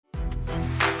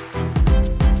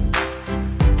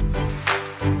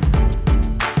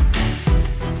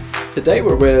Today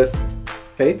we're with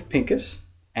Faith Pincus,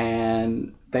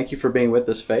 and thank you for being with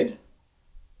us, Faith.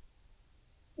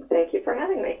 Thank you for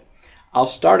having me. I'll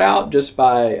start out just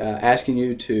by asking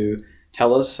you to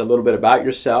tell us a little bit about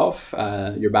yourself,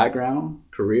 your background,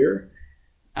 career,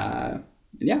 and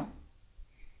yeah.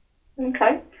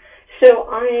 Okay. So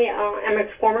I am a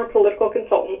former political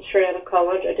consultant straight out of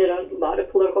college. I did a lot of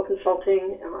political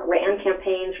consulting, ran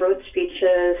campaigns, wrote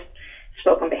speeches,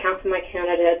 spoke on behalf of my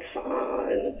candidates,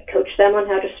 coached them on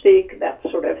how to speak, that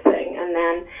sort of thing. And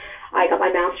then I got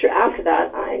my master's after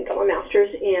that. I got my master's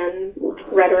in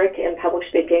rhetoric and public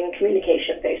speaking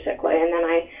communication, basically. And then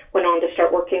I went on to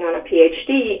start working on a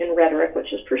PhD in rhetoric,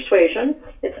 which is persuasion.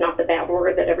 It's not the bad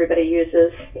word that everybody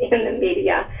uses in the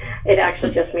media. It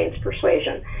actually just means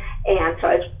persuasion. And so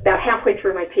I was about halfway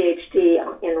through my PhD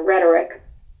in rhetoric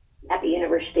at the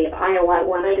University of Iowa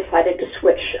when I decided to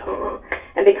switch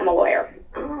and become a lawyer.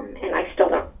 And I still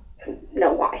don't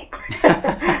know why.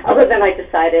 Other than I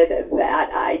decided that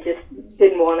I just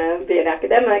didn't want to be an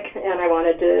academic and I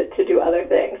wanted to do other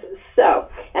things. So,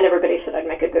 and everybody said I'd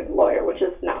make a good lawyer, which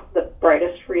is not the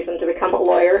brightest reason to become a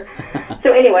lawyer.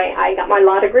 So anyway, I got my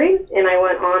law degree and I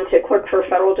went on to clerk for a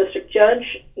federal district judge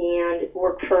and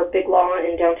worked for a big law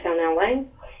in downtown LA.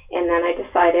 And then I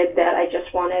decided that I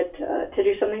just wanted to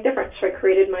do something different. So I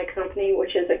created my company,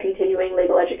 which is a continuing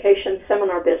legal education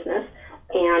seminar business.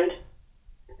 And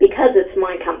because it's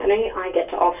my company, I get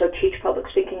to also teach public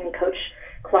speaking and coach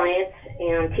clients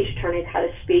and teach attorneys how to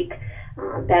speak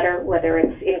better, whether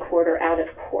it's in court or out of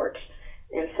court.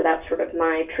 And so that's sort of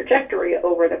my trajectory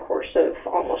over the course of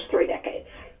almost 3 decades.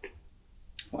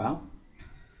 Wow.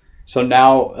 So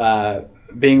now,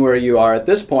 being where you are at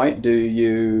this point, do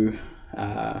you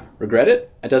regret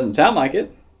it? It doesn't sound like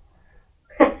it.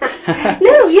 No,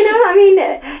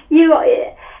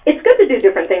 it's good to do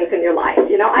different things in your life.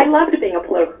 I loved being a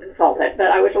political consultant, but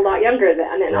I was a lot younger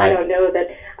then, and Right. I don't know that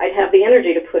I'd have the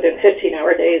energy to put in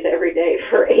 15-hour days every day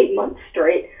for 8 months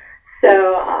straight. So,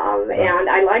 and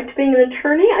I liked being an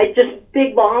attorney.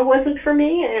 Big law wasn't for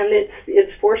me, and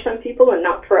it's for some people and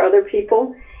not for other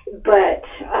people. But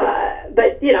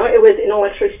it was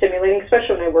intellectually stimulating,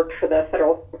 especially when I worked for the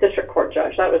federal district court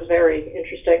judge. That was very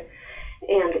interesting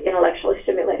and intellectually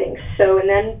stimulating. So, and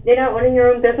then, owning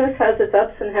your own business has its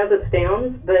ups and has its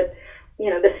downs, but,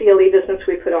 the CLE business,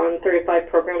 we put on 35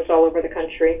 programs all over the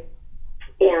country.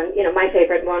 And, my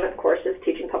favorite one, of course, is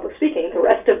teaching public speaking. The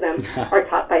rest of them are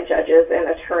taught by judges and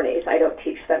attorneys. I don't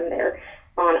teach them there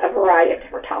on a variety of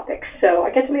different topics. So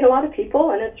I get to meet a lot of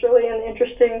people, and it's really an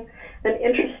interesting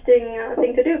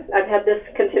thing to do. I've had this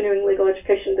continuing legal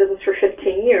education business for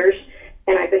 15 years,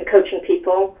 and I've been coaching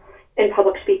people in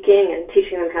public speaking and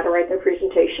teaching them how to write their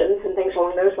presentations and things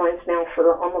along those lines now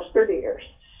for almost 30 years.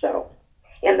 So,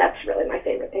 and that's really my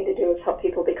favorite thing to do, is help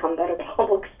people become better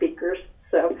public speakers.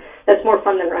 So that's more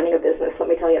fun than running a business, let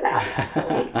me tell you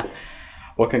that.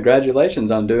 Well, congratulations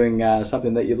on doing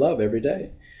something that you love every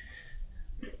day.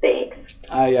 Thanks.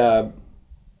 I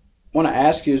want to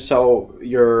ask you, so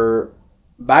your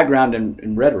background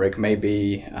in rhetoric may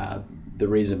be the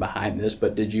reason behind this,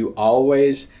 but did you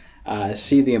always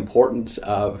see the importance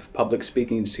of public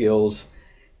speaking skills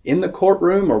in the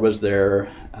courtroom, or was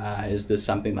there, is this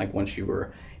something like once you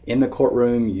were in the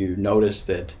courtroom, you noticed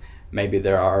that maybe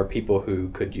there are people who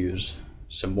could use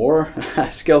some more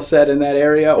skill set in that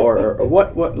area, or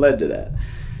what led to that?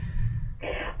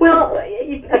 Well,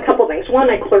 a couple things. One,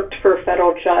 I clerked for a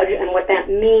federal judge, and what that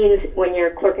means when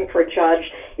you're clerking for a judge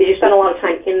is you spend a lot of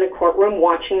time in the courtroom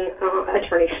watching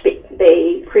attorneys speak.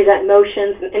 They present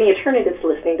motions, and any attorney that's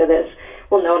listening to this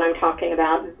will know what I'm talking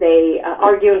about. They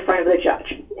argue in front of the judge.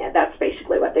 Yeah, that's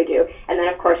basically what they do. And then,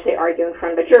 of course, they argue in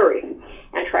front of a jury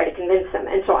and try to convince them.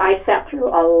 And so I sat through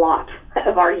a lot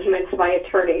of arguments by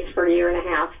attorneys for a year and a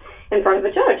half in front of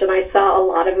a judge, and I saw a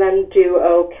lot of them do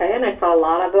okay, and I saw a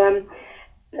lot of them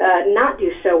not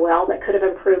do so well that could have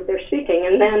improved their speaking.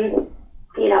 And then,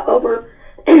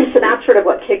 so that's sort of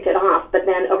what kicked it off. But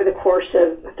then over the course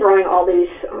of throwing all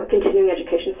these continuing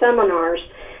education seminars,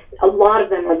 a lot of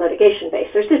them are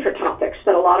litigation-based. There's different topics,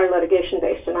 but a lot are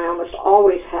litigation-based, and I almost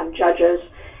always have judges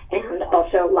and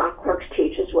also law clerks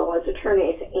teach as well as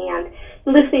attorneys. And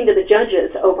listening to the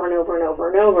judges over and over and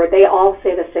over and over, they all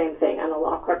say the same thing on the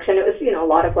law clerks. And it was, a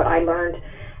lot of what I learned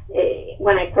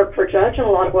when I clerked for a judge, and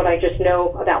a lot of what I just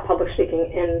know about public speaking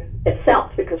in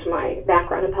itself because of my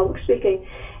background in public speaking.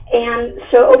 And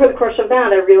so over the course of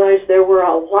that, I realized there were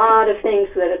a lot of things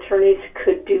that attorneys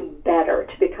could do better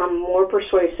to become more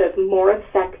persuasive, more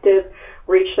effective,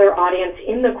 reach their audience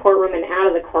in the courtroom and out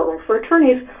of the courtroom. For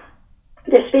attorneys,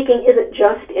 the speaking isn't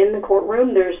just in the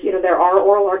courtroom. There are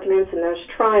oral arguments and there's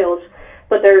trials,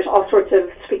 but there's all sorts of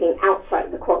speaking outside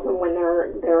of the courtroom when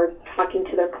they're talking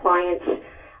to their clients,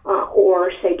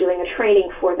 or say doing a training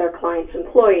for their clients'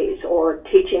 employees, or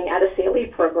teaching at a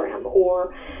CLE program,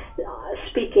 or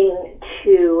speaking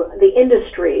to the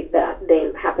industry that they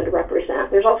happen to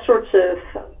represent. There's all sorts of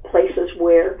places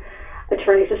where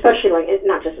attorneys, especially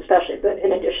not just especially, but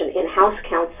in addition, in-house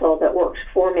counsel that works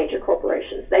for major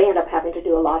corporations, they end up having to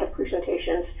do a lot of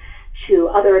presentations to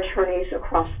other attorneys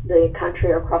across the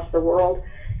country or across the world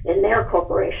in their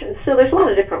corporations. So there's a lot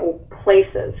of different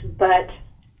places, but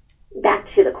back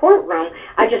to the courtroom,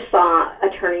 I just saw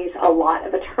a lot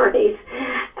of attorneys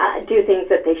do things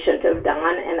that they shouldn't have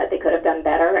done and that they could have done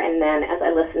better. And then as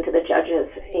I listened to the judges,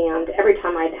 and every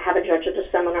time I'd have a judge at a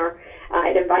seminar,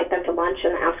 I'd invite them to lunch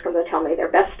and ask them to tell me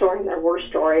their best story and their worst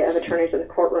story of attorneys in the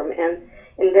courtroom. And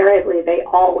invariably, they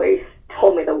always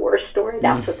told me the worst story.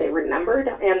 That's what they remembered.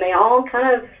 And they all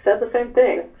kind of said the same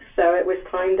thing. So it was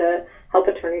time to help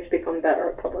attorneys become better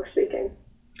at public speaking.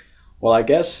 Well, I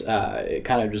guess it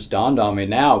kind of just dawned on me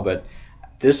now, but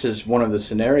this is one of the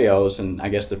scenarios, and I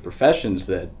guess the professions,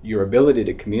 that your ability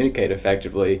to communicate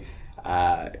effectively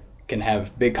can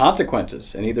have big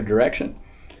consequences in either direction.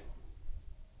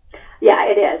 Yeah,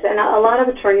 it is. And a lot of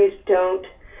attorneys don't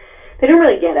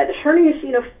really get it. Attorneys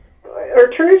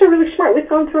are really smart. We've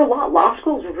gone through a lot. Law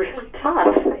school is really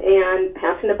tough, and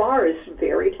passing the bar is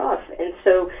very tough. And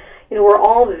so, we're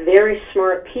all very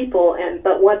smart people,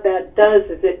 but what that does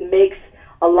is it makes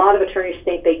a lot of attorneys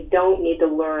think they don't need to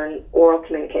learn oral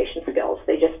communication skills.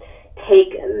 They just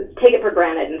take it for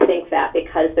granted and think that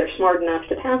because they're smart enough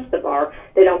to pass the bar,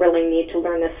 they don't really need to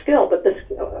learn this skill. But this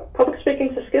public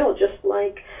speaking is a skill, just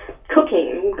like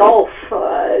cooking, golf,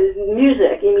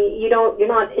 music. You're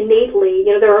not innately.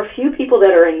 There are a few people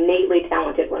that are innately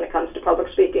talented when it comes to public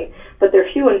speaking, but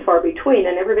they're few and far between,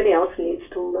 and everybody else needs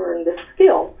to learn this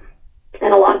skill.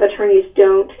 And a lot of attorneys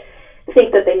don't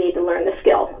think that they need to learn the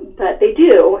skill, but they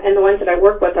do, and the ones that I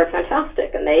work with are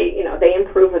fantastic, and they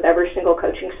improve with every single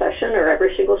coaching session or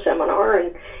every single seminar,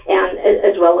 and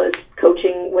as well as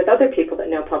coaching with other people that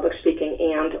know public speaking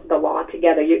and the law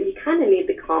together. You kind of need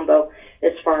the combo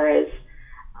as far as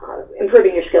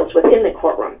improving your skills within the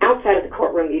courtroom. Outside of the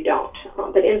courtroom, you don't,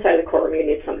 but inside of the courtroom, you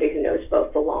need somebody who knows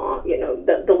both the law,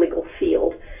 the legal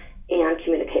field, and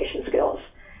communication skills.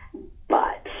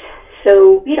 But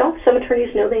so, some attorneys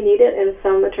know they need it and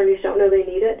some attorneys don't know they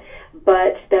need it,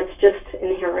 but that's just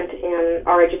inherent in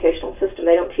our educational system.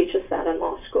 They don't teach us that in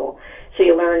law school. So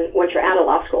you learn, once you're out of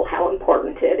law school, how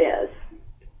important it is.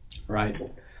 Right.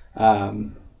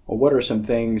 Well, what are some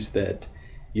things that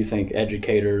you think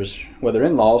educators, whether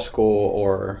in law school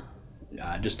or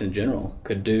just in general,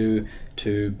 could do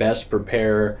to best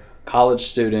prepare college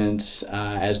students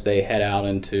as they head out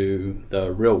into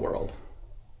the real world?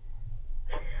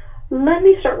 Let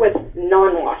me start with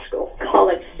non-law school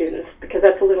college students, because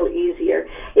that's a little easier.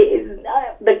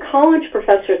 The college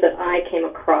professors that I came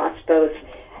across, both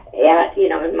at,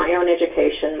 in my own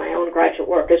education, my own graduate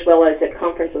work, as well as at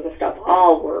conferences and stuff,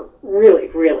 all were really,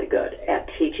 really good at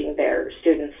teaching their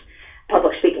students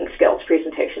public speaking skills,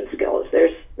 presentation skills.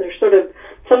 There's sort of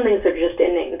some things that are just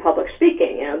innate in public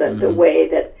speaking, the way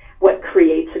that what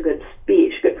creates a good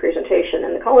speech, good presentation.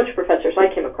 And the college professors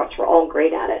I came across were all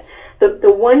great at it.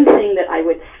 The one thing that I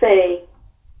would say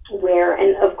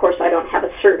and of course I don't have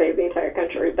a survey of the entire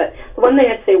country, but the one thing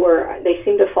I'd say where they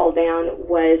seemed to fall down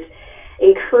was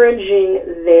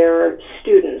encouraging their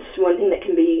students. One thing that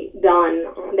can be done,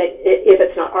 that if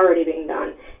it's not already being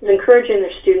done, is encouraging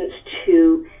their students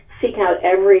to seek out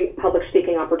every public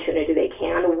speaking opportunity they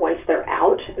can once they're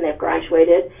out and they've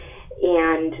graduated.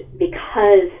 And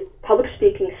because public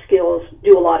speaking skills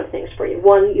do a lot of things for you.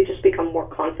 One, you just become more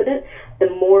confident. The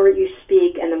more you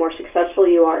speak and the more successful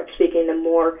you are at speaking, the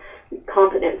more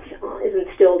confidence is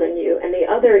instilled in you. And the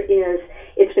other is,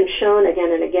 it's been shown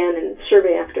again and again, and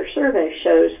survey after survey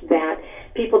shows that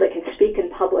people that can speak in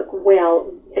public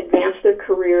well advance their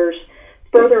careers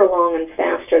further along and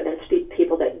faster than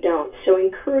people that don't. So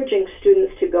encouraging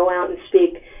students to go out and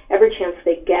speak every chance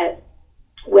they get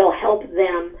will help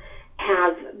them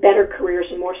have better careers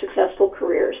and more successful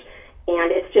careers.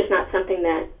 And it's just not something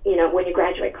that, when you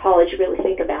graduate college, you really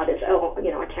think about is,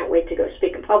 I can't wait to go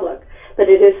speak in public. But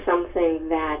it is something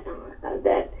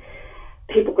that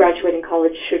people graduating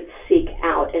college should seek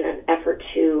out in an effort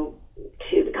to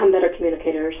become better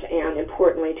communicators and,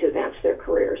 importantly, to advance their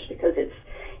careers, because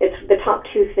it's the top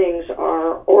two things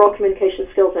are oral communication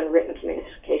skills and written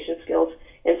communication skills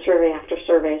in survey after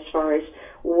survey as far as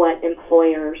what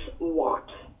employers want.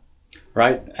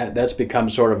 Right. That's become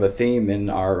sort of a theme in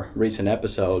our recent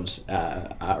episodes.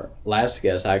 Our last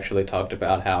guest actually talked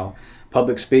about how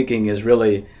public speaking is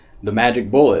really the magic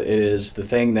bullet. It is the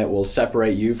thing that will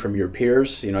separate you from your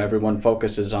peers. Everyone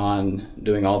focuses on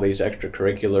doing all these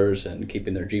extracurriculars and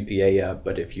keeping their GPA up,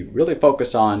 but if you really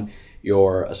focus on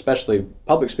your, especially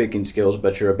public speaking skills,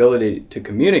 but your ability to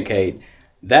communicate,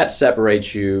 that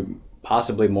separates you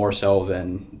possibly more so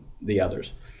than the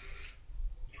others.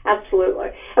 Absolutely.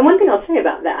 And one thing I'll say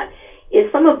about that is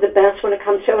some of the best when it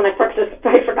comes to, and I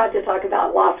forgot to talk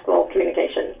about law school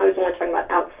communication. I was only talking about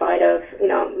outside of,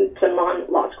 to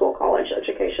non-law school college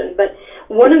education. But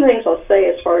one of the things I'll say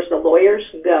as far as the lawyers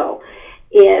go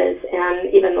is,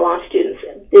 and even the law students,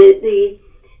 the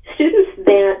students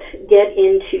that get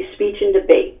into speech and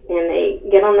debate, and they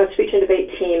get on the speech and debate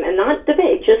team, and not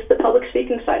debate, just the public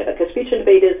speaking side of it, because speech and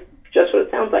debate is just what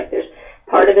it sounds like. There's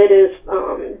part of it is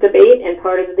debate, and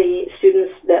part of the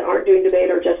students that aren't doing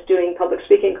debate are just doing public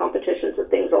speaking competitions and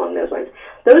things along those lines.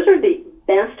 Those are the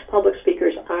best public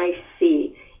speakers I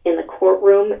see in the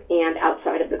courtroom and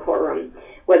outside of the courtroom,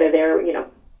 whether they're,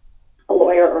 a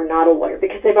lawyer or not a lawyer,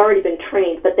 because they've already been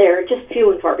trained, but they're just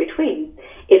few and far between.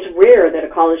 It's rare that a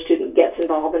college student gets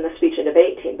involved in the speech and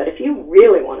debate team, but if you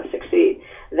really want to succeed,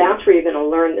 that's where you're going to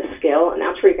learn the skill, and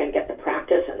that's where you're going to get the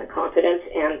practice and the confidence,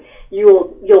 and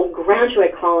you'll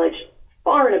graduate college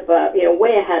far and above,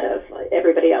 way ahead of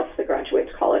everybody else that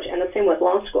graduates college, and the same with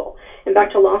law school. And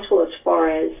back to law school as far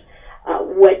as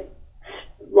what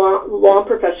law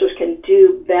professors can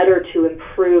do better to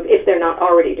improve if they're not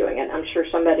already doing it. I'm sure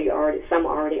some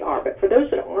already are, but for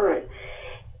those that aren't,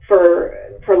 for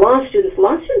law students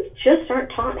just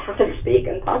aren't taught how to speak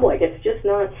in public. It's just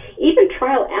not. Even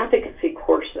trial advocacy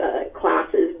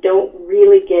classes don't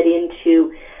really get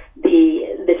into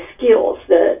the skills,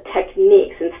 the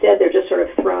techniques. Instead, they're just sort of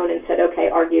thrown and said, okay,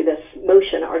 argue this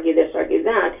motion, argue this, argue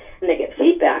that, and they get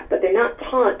feedback, but they're not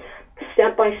taught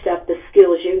step by step the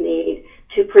skills you need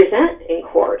to present in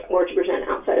court or to present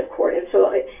outside of court. And so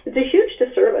it's a huge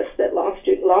disservice that law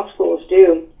schools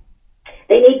do.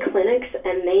 They need clinics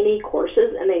and they need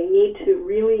courses, and they need to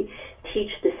really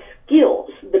teach the skills,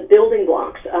 the building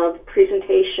blocks of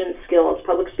presentation skills,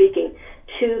 public speaking,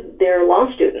 to their law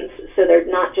students, so they're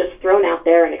not just thrown out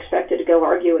there and expected to go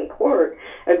argue in court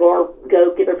or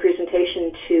go give a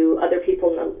presentation to other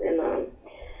people in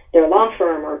their law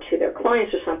firm or to their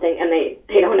clients or something, and they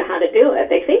don't know how to do it.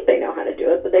 They think they know how to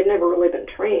do it, but they've never really been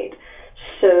trained.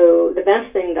 So the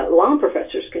best thing that law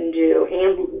professors can do,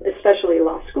 and especially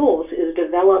law schools, is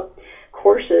develop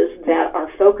courses that are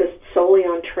focused solely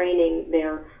on training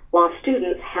their law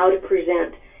students how to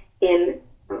present in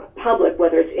public,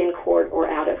 whether it's in court or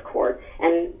out of court,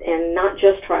 and not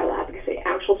just trial advocacy,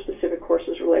 actual specific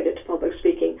courses related to public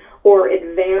speaking, or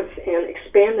advance and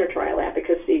expand their trial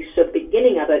advocacy. So the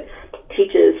beginning of it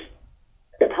teaches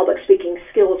the public speaking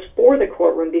skills for the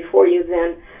courtroom before you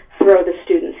then throw the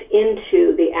students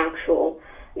into the actual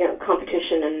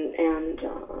competition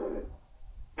and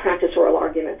practice oral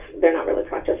arguments. They're not really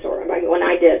practice oral. I mean, when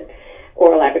I did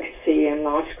oral advocacy in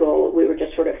law school, we were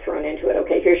just sort of thrown into it.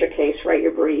 Okay, here's your case, write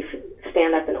your brief,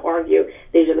 stand up and argue.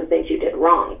 These are the things you did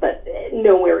wrong. But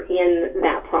nowhere in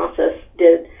that process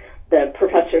did the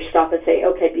professor stop and say,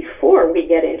 okay, before we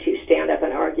get into stand up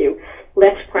and argue,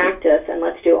 let's practice and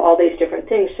let's do all these different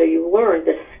things so you learn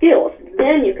the skills.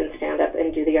 Then you can stand up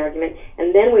and do the argument,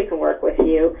 and then we can work with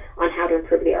you on how to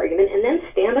improve the argument, and then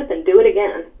stand up and do it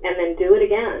again, and then do it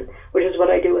again, which is what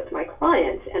I do with my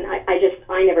clients. And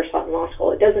I never saw it in law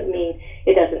school. It doesn't mean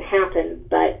it doesn't happen,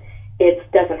 but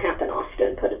it doesn't happen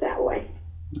often, put it that way.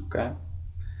 Okay.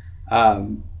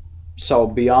 So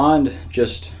beyond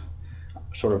just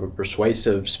sort of a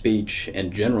persuasive speech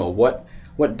in general, what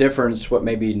difference, what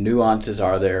maybe nuances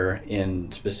are there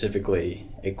in specifically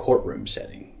a courtroom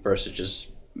setting versus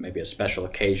just maybe a special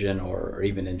occasion or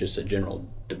even in just a general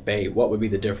debate? What would be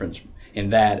the difference in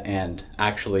that and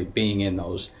actually being in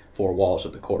those four walls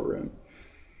of the courtroom?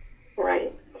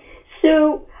 Right.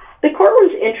 So the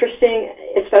courtroom's interesting,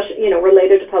 especially,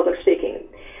 related to public speaking.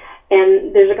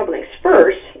 And there's a couple things.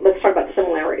 First, let's talk about the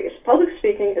similarities. Public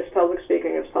speaking is public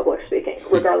speaking is public speaking,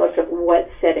 regardless of what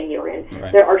setting you're in.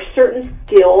 Right. There are certain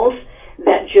skills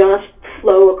that just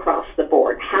flow across the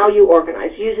board. How you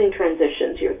organize, using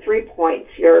transitions, your 3 points,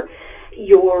 your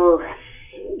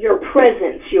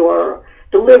presence, your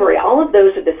delivery, all of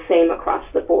those are the same across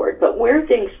the board. But where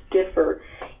things differ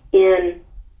in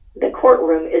the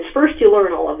courtroom is first you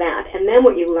learn all of that, and then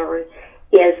what you learn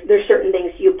is there's certain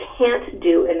things you can't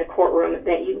do in the courtroom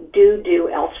that you do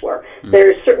elsewhere.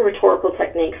 There's certain rhetorical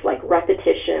techniques like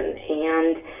repetition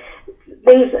and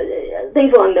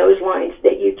things along those lines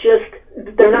that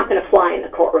they're not going to fly in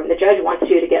the courtroom. The judge wants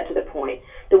you to get to the point.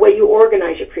 The way you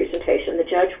organize your presentation, the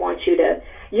judge wants you to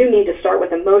you need to start with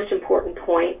the most important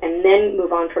point and then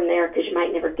move on from there because you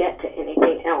might never get to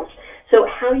anything else. So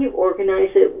how you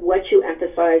organize it, what you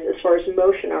emphasize as far as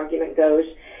motion argument goes,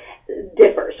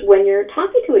 differs. When you're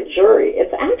talking to a jury,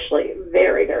 it's actually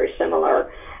very, very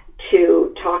similar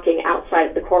to talking outside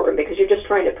of the courtroom because you're just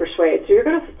trying to persuade. So you're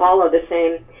going to follow the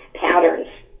same patterns,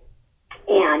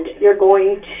 and you're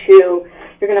going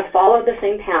to follow the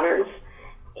same patterns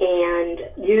and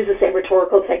use the same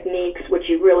rhetorical techniques, which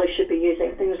you really should be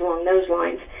using, things along those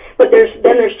lines. But there's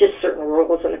just certain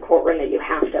rules in the courtroom that you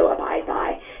have to abide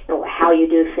by. You know, how you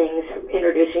do things,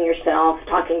 introducing yourself,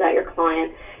 talking about your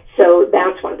client. So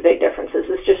that's one of the big differences.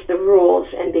 It's just the rules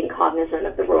and being cognizant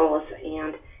of the rules.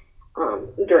 And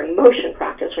during motion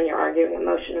practice, when you're arguing a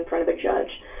motion in front of a judge,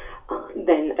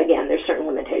 then again, there's certain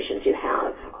limitations you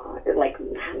have, like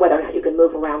whether or not you can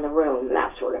move around the room,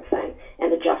 that sort of thing,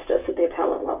 and the justice at the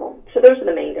appellate level. So those are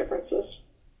the main differences.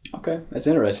 Okay, that's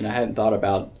interesting. I hadn't thought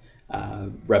about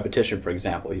repetition, for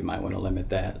example. You might want to limit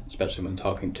that, especially when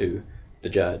talking to the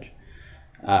judge.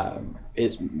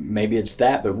 Maybe it's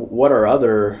that, but what are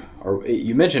other, or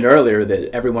you mentioned earlier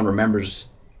that everyone remembers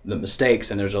the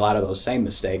mistakes, and there's a lot of those same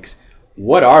mistakes.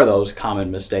 What are those common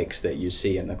mistakes that you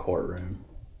see in the courtroom?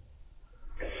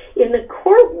 In the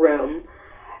courtroom,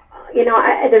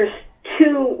 there's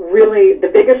two really, the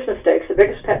biggest mistakes, the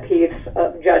biggest pet peeves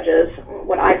of judges,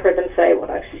 what I've heard them say, what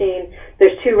I've seen,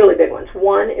 there's two really big ones.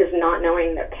 One is not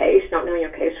knowing their case, not knowing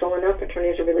your case well enough.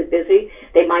 Attorneys are really busy.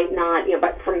 They might not,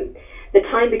 but from the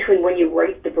time between when you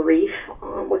write the brief,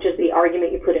 which is the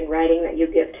argument you put in writing that you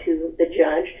give to the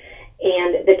judge,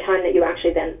 and the time that you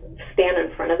actually then stand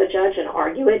in front of the judge and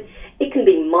argue it, it can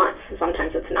be months.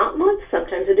 Sometimes it's not months,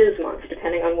 sometimes it is months,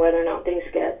 depending on whether or not things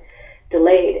get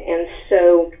delayed. And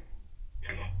so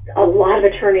a lot of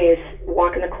attorneys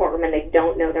walk in the courtroom and they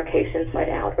don't know their case inside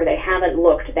out, or they haven't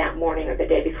looked that morning or the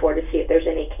day before to see if there's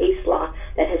any case law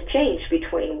that has changed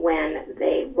between when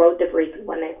they wrote the brief and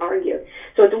when they argued.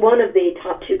 So it's one of the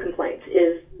top two complaints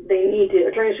is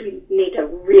attorneys need to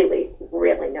really,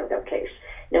 really know their case.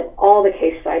 Know all the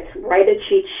case sites, write a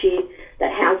cheat sheet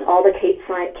that has all the case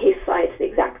sites, the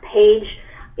exact page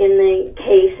in the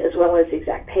case, as well as the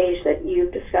exact page that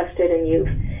you've discussed it and you've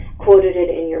quoted it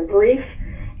in your brief.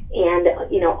 And,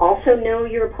 also know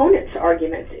your opponent's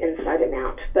arguments inside and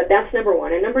out. But that's number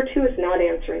one. And number two is not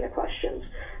answering the questions.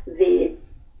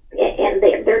 And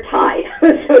they're tied.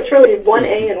 So it's really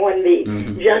 1A and 1B.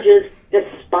 Mm-hmm. Judges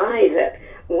despise it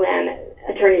when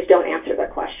attorneys don't answer their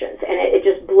questions. And it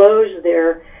just blows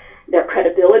their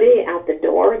credibility out the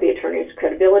door. The attorney's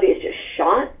credibility is just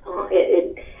shot.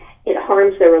 It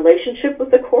harms their relationship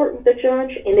with the court, with the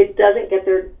judge, and it doesn't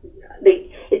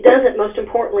it doesn't, most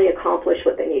importantly, accomplish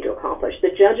what they need to accomplish. The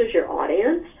judge is your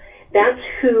audience. That's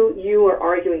who you are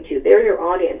arguing to. They're your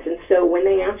audience. And so when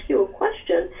they ask you a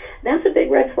question, that's a big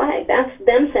red flag. That's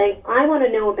them saying, I want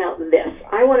to know about this.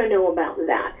 I want to know about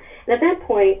that. And at that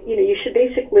point, you should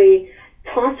basically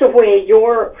toss away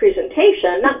your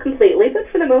presentation, not completely, but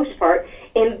for the most part,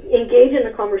 and engage in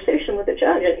the conversation with the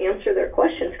judge and answer their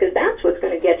questions, because that's what's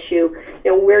going to get you,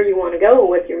 where you want to go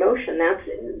with your motion. That's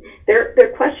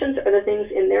their questions are the things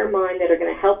in their mind that are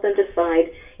going to help them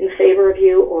decide in favor of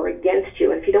you or against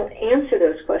you. And if you don't answer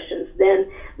those questions, then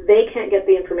they can't get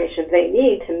the information they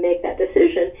need to make that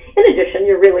decision. In addition,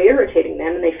 you're really irritating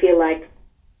them, and they feel like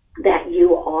that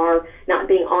you are not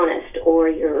being honest, or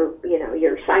you're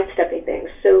sidestepping things.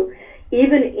 So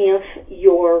even if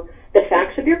the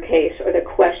facts of your case or the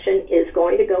question is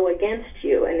going to go against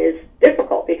you and is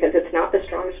difficult because it's not the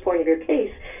strongest point of your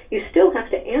case, you still have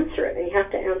to answer it, and you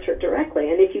have to answer it directly.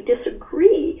 And if you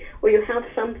disagree, or you have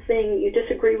you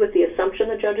disagree with the assumption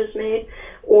the judge has made,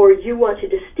 or you want to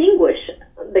distinguish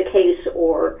the case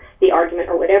or the argument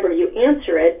or whatever, you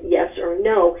answer it yes or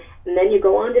no. And then you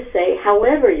go on to say,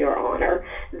 however, Your Honor,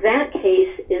 that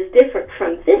case is different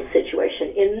from this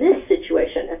situation, in this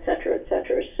situation, et cetera, et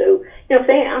cetera. So, if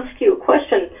they ask you a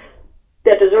question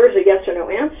that deserves a yes or no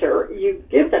answer, you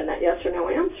give them that yes or no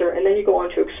answer, and then you go on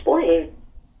to explain.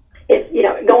 If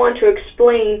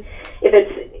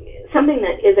it's something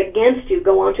that is against you,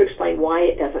 go on to explain why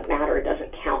it doesn't matter, it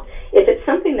doesn't count. If it's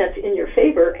something that's in your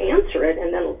favor, answer it,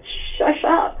 and then shush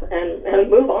up and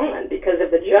move on, because if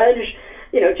the judge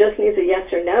just needs a yes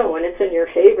or no, and it's in your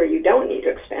favor, you don't need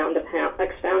to expound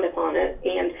upon it,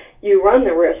 and you run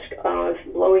the risk of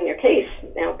blowing your case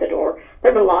out the door.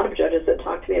 There have been a lot of judges that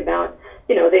talk to me about,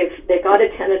 they've got a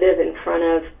tentative in front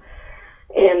of,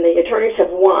 and the attorneys have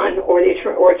won, or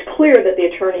it's clear that the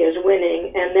attorney is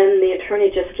winning, and then the attorney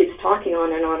just keeps talking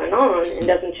on and on and on, and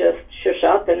doesn't just shush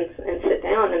up and sit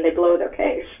down, and they blow their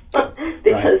case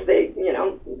because they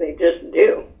just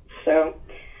do. So.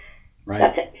 Right.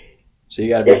 That's it. So you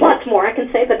got to be. There's lots more I can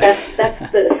say, but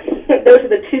that's those are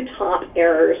the two top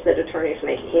errors that attorneys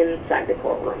make inside the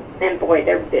courtroom. And boy,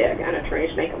 they're big, and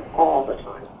attorneys make them all the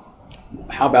time.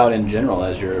 How about in general,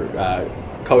 as you're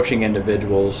coaching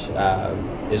individuals?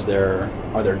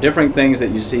 Are there different things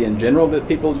that you see in general that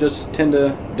people just tend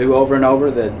to do over and over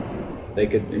that they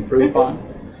could improve upon?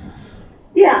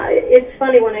 Yeah, it's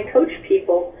funny when I coach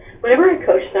people. Whenever I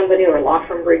coach somebody or a law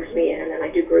firm brings me in and I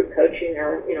do group coaching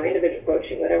or individual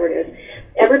coaching, whatever it is,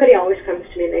 everybody always comes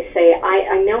to me and they say,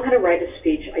 I know how to write a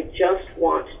speech. I just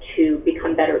want to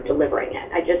become better at delivering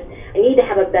it. I need to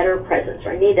have a better presence,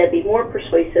 or I need to be more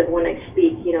persuasive when I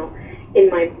speak, in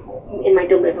my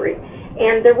delivery.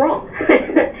 And they're wrong.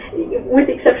 With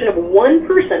the exception of one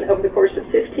person over the course of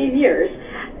 15 years,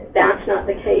 that's not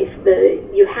the case.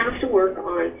 You have to work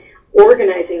on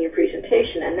organizing your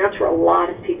presentation, and that's where a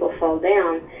lot of people fall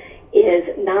down, is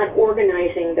not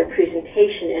organizing their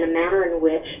presentation in a manner in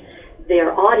which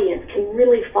their audience can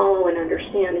really follow and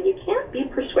understand. And you can't be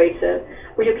persuasive,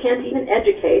 or you can't even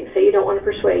educate. Say you don't want to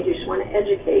persuade, you just want to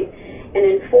educate and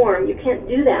inform. You can't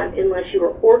do that unless you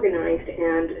are organized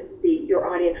and your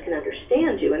audience can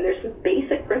understand you. And there's some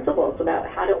basic principles about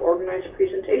how to organize a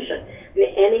presentation. I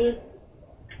mean,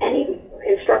 any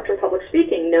instructor in public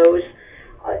speaking knows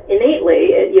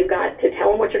innately, you've got to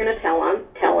tell them what you're going to tell them,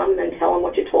 and then tell them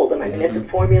what you told them. I mean, it's a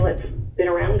formula that's been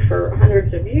around for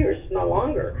hundreds of years, no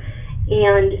longer.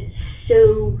 And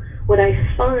so what I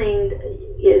find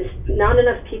is not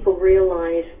enough people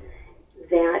realize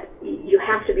that you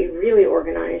have to be really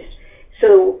organized.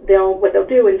 So what they'll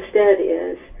do instead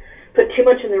is put too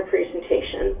much in their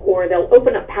presentation, or they'll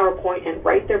open up PowerPoint and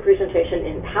write their presentation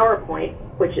in PowerPoint,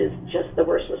 which is just the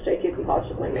worst mistake you can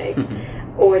possibly make.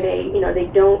 Or they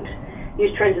don't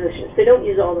use transitions. They don't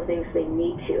use all the things they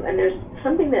need to. And there's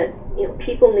something that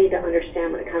people need to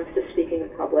understand when it comes to speaking in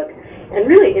public, and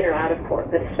really in or out of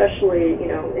court, but especially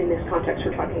in this context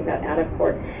we're talking about out of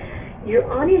court.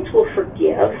 Your audience will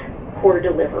forgive poor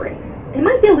delivery. They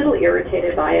might be a little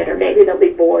irritated by it, or maybe they'll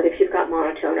be bored if you've got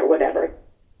monotone or whatever.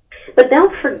 But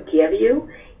they'll forgive you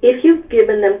if you've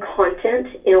given them content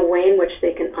in a way in which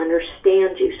they can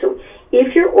understand you. So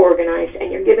if you're organized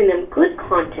and you're giving them good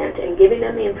content and giving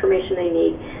them the information they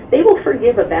need, they will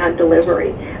forgive a bad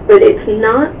delivery. But it's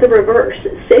not the reverse.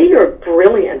 Say you're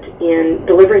brilliant in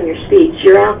delivering your speech.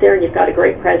 You're out there and you've got a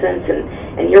great presence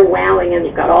and you're wowing and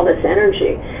you've got all this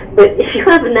energy. But if you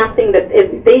have nothing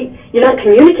you're not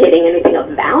communicating anything of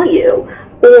value,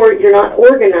 or you're not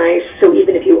organized, so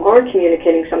even if you are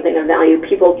communicating something of value,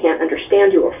 people can't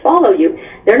understand you or follow you,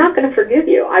 they're not going to forgive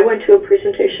you. I went to a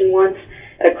presentation once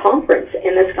at a conference,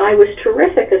 and this guy was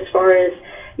terrific as far as,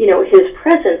 his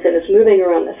presence and his moving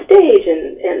around the stage,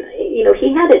 and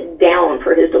he had it down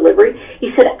for his delivery.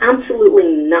 He said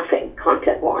absolutely nothing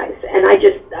content-wise, and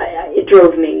it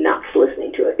drove me nuts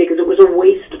listening to it, because it was a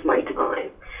waste of my time.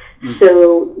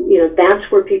 So, that's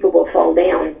where people will fall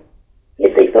down,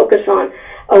 if they focus on,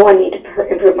 I need to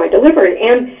improve my delivery.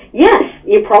 And yes,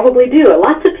 you probably do.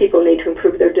 Lots of people need to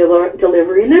improve their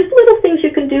delivery. And there's little things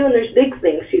you can do, and there's big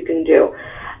things you can do.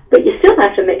 But you still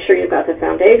have to make sure you've got the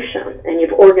foundation, and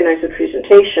you've organized the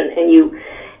presentation, and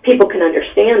people can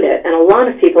understand it. And a lot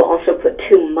of people also put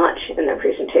too much in their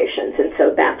presentations, and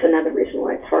so that's another reason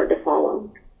why it's hard to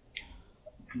follow.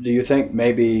 Do you think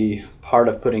maybe part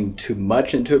of putting too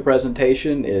much into a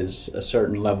presentation is a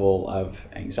certain level of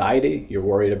anxiety? You're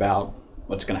worried about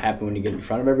what's going to happen when you get in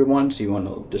front of everyone, so you want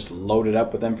to just load it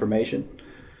up with information?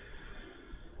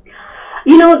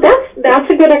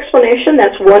 That's a good explanation.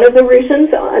 That's one of the reasons.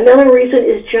 Another reason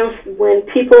is just when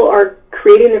people are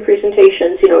creating their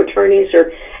presentations, attorneys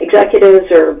or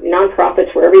executives or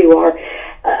nonprofits, wherever you are,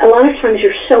 a lot of times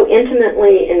you're so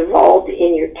intimately involved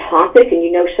in your topic and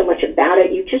you know so much about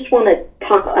it, you just want to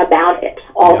talk about it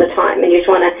all the time, and you just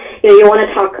want to, you want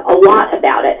to talk a lot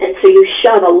about it, and so you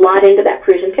shove a lot into that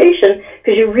presentation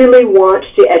because you really want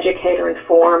to educate or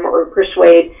inform or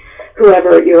persuade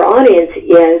whoever your audience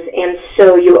is, and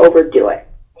so you overdo it.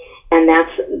 And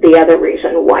that's the other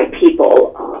reason why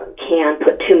people can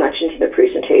put too much into their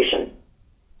presentation.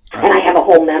 Right. And I have a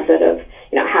whole method of,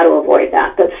 how to avoid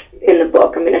that. That's in the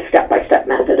book. I mean, a step-by-step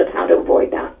method of how to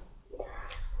avoid that.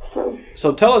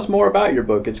 So tell us more about your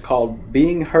book. It's called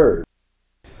Being Heard.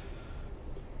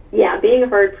 Yeah, Being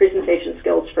Heard, Presentation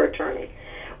Skills for Attorneys.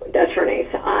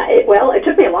 It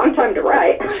took me a long time to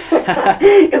write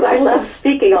because I love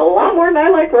speaking a lot more than I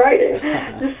like writing.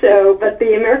 But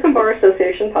the American Bar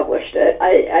Association published it.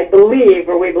 I believe,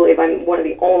 or we believe, I'm one of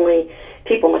the only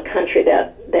people in the country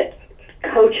that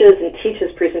coaches and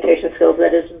teaches presentation skills,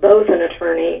 that is both an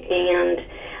attorney and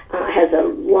has a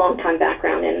long time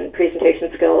background in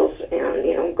presentation skills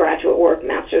and graduate work,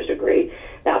 master's degree,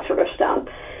 that sort of stuff.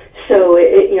 So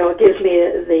it gives me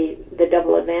the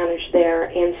double advantage there.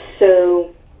 And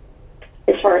so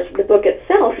as far as the book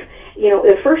itself,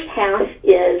 the first half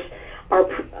is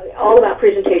all about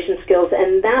presentation skills,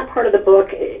 and that part of the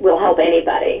book will help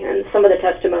anybody. And some of the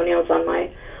testimonials on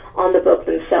the book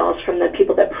themselves from the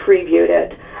people that previewed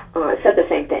it said the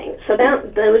same thing. So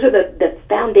those are the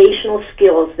foundational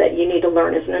skills that you need to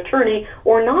learn as an attorney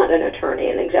or not an attorney,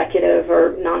 an executive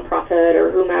or nonprofit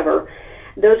or whomever.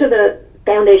 Those are the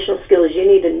foundational skills you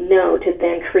need to know to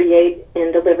then create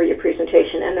and deliver your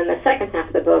presentation. And then the second half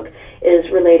of the book is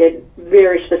related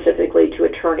very specifically to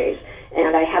attorneys.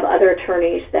 And I have other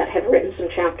attorneys that have written some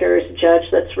chapters, a judge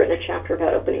that's written a chapter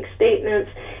about opening statements,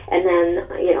 and then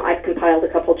I've compiled a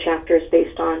couple chapters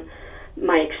based on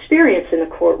my experience in the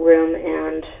courtroom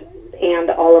and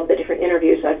all of the different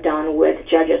interviews I've done with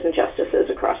judges and justices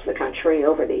across the country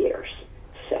over the years.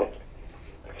 So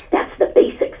that's the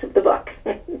basics of the book.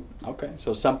 Okay,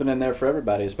 so something in there for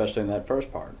everybody, especially in that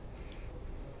first part.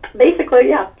 Basically,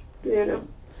 yeah.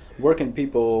 Where can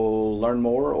people learn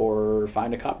more or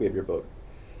find a copy of your book?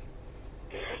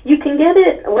 You can get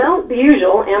it, the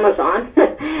usual, Amazon,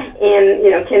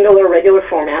 in Kindle or regular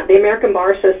format. The American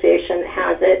Bar Association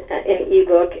has it in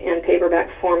ebook and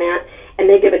paperback format, and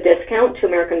they give a discount to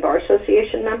American Bar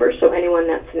Association members. So anyone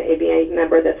that's an ABA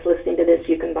member that's listening to this,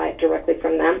 you can buy it directly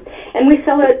from them. And we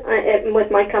sell it with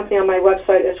my company on my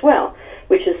website as well,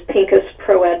 which is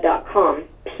pincusproed.com.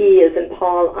 P as in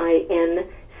Paul, INCUSPROED.com.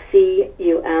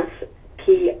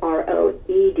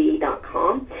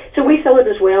 So we sell it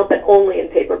as well, but only in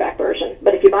paperback version.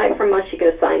 But if you buy it from us, you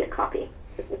get a signed copy.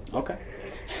 Okay.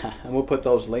 And we'll put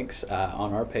those links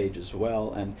on our page as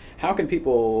well. And how can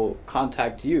people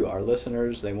contact you? Our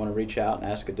listeners, they want to reach out and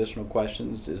ask additional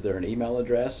questions. Is there an email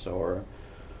address or?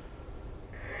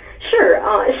 Sure.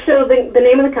 So the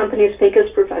name of the company is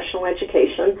Pincus Professional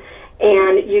Education,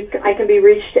 and I can be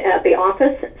reached at the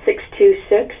office,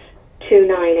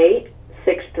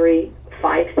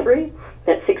 626-298-6353.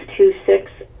 That's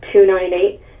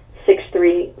 626-298-6353.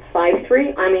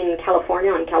 I'm in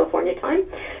California on California time,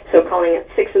 so calling at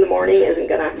 6 in the morning isn't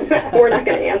we're not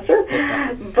gonna answer.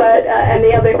 But and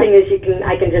the other thing is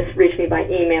I can just reach me by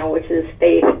email, which is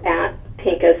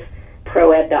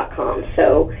faith@pincusproed.com.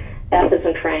 So F as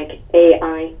in Frank,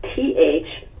 AITH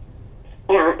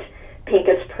at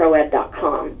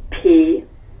pincusproed.com. P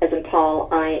as in Paul,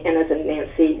 I, N as in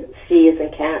Nancy, C as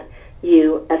in cat,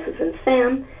 U, S as in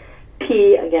Sam,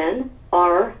 P again,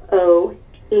 ROED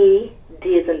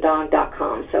as in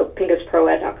dog.com. So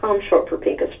pincusproed.com, short for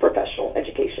Pincus Professional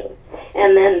Education.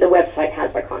 And then the website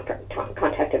has my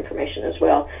contact information as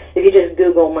well. If you just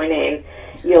Google my name,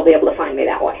 you'll be able to find me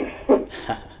that way.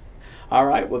 All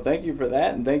right. Well, thank you for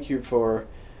that, and thank you for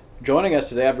joining us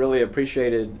today. I've really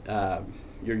appreciated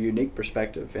your unique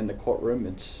perspective in the courtroom.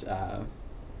 It's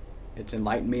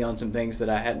enlightened me on some things that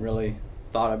I hadn't really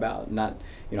thought about. I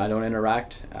don't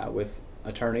interact with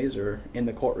attorneys or in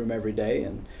the courtroom every day,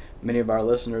 and many of our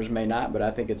listeners may not, but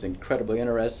I think it's incredibly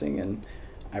interesting, and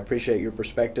I appreciate your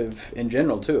perspective in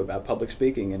general, too, about public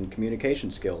speaking and communication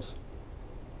skills.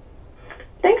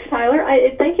 Thanks, Tyler.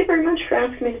 Thank you very much for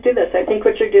asking me to do this. I think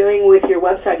what you're doing with your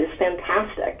website is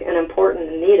fantastic and important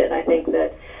and needed. I think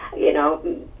that,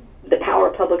 the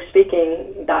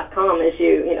powerpublicspeaking.com is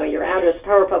your address.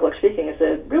 Power Public Speaking is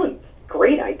a really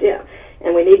great idea,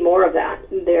 and we need more of that.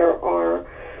 We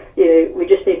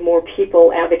just need more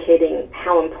people advocating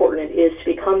how important it is to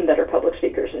become better public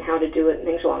speakers and how to do it and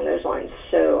things along those lines.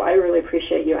 So I really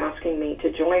appreciate you asking me to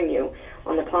join you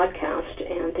on the podcast,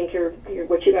 and think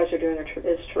what you guys are doing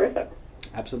is terrific.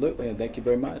 Absolutely, and thank you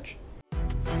very much.